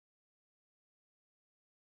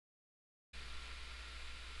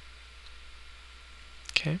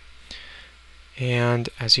And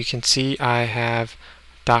as you can see, I have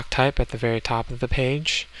doc type at the very top of the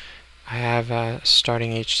page. I have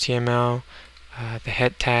starting HTML, the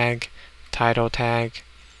head tag, title tag,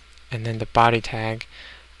 and then the body tag.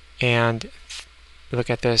 And look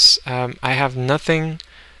at this. I have nothing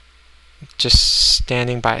just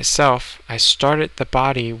standing by itself. I started the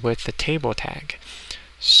body with the table tag.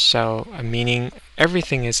 So meaning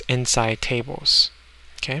everything is inside tables.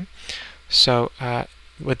 Okay. So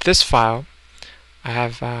with this file, I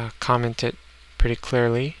have commented pretty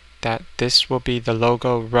clearly that this will be the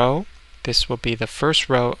logo row. This will be the first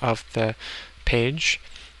row of the page,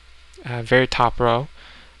 very top row.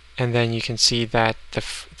 And then you can see that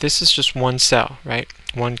this is just one cell, right?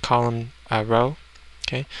 One column row.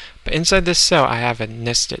 Okay. But inside this cell, I have a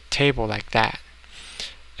nested table like that.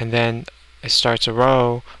 And then it starts a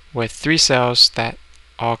row with 3 cells that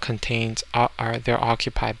all they're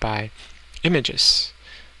occupied by images,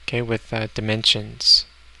 okay, with dimensions,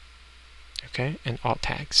 okay, and alt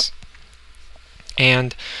tags.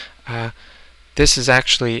 And this is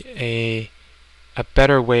actually a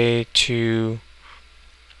better way to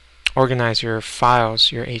organize your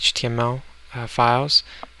files, your HTML files.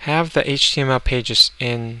 Have the HTML pages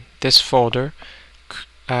in this folder.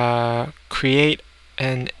 Create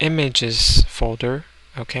an images folder,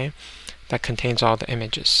 okay, that contains all the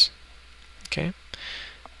images. Okay,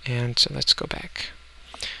 and so let's go back.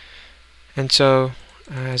 And so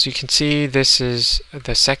as you can see, this is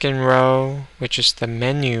the second row, which is the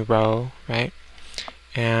menu row, right?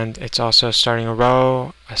 And it's also starting a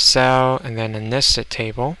row, a cell, and then a nested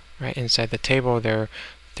table, right? Inside the table, there are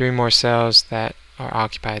 3 more cells that are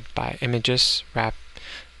occupied by images. A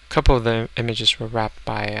couple of the images were wrapped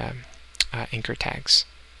by anchor tags.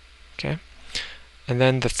 Okay, and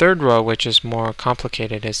then the third row, which is more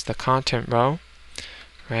complicated, is the content row,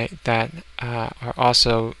 right? That are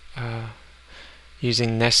also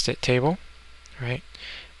using nested table, right?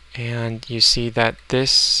 And you see that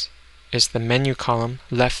this is the menu column,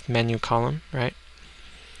 left menu column, right?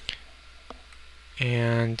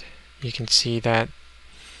 And you can see that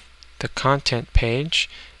the content page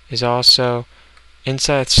is also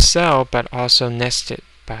inside cell, but also nested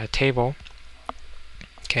by a table.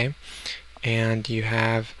 Okay, and you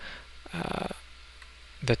have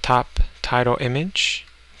the top title image.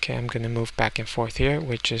 Okay, I'm going to move back and forth here,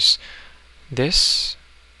 which is this.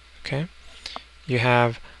 Okay, you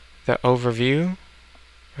have the overview,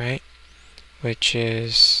 right, which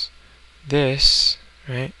is this,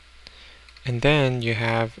 right, and then you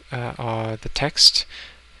have the text.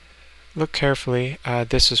 Look carefully.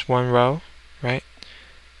 This is one row, right?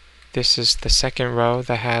 This is the second row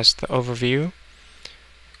that has the overview.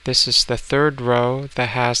 This is the third row that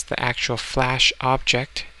has the actual Flash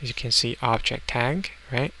object. As you can see, object tag,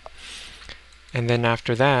 right? And then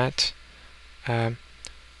after that, a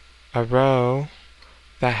row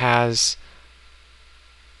that has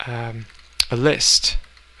a list,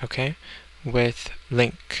 okay, with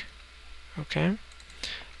link, okay.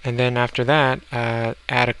 And then after that,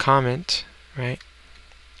 add a comment, right?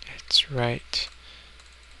 It's right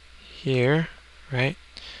here, right?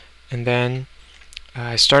 And then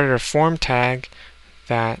I started a form tag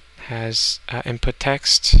that has input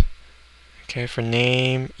text, okay, for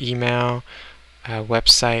name, email,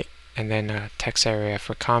 website, and then a text area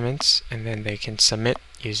for comments, and then they can submit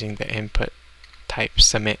using the input type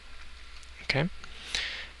submit. Okay,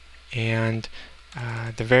 and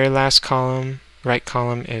the very last column, right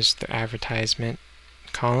column, is the advertisement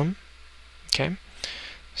column. Okay,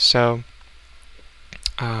 so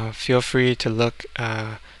feel free to look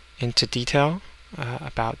into detail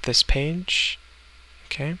about this page.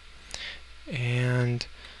 Okay, and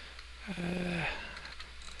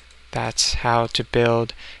that's how to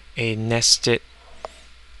build a nested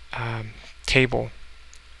table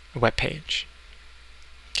web page.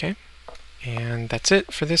 Okay, and that's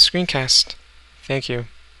it for this screencast. Thank you.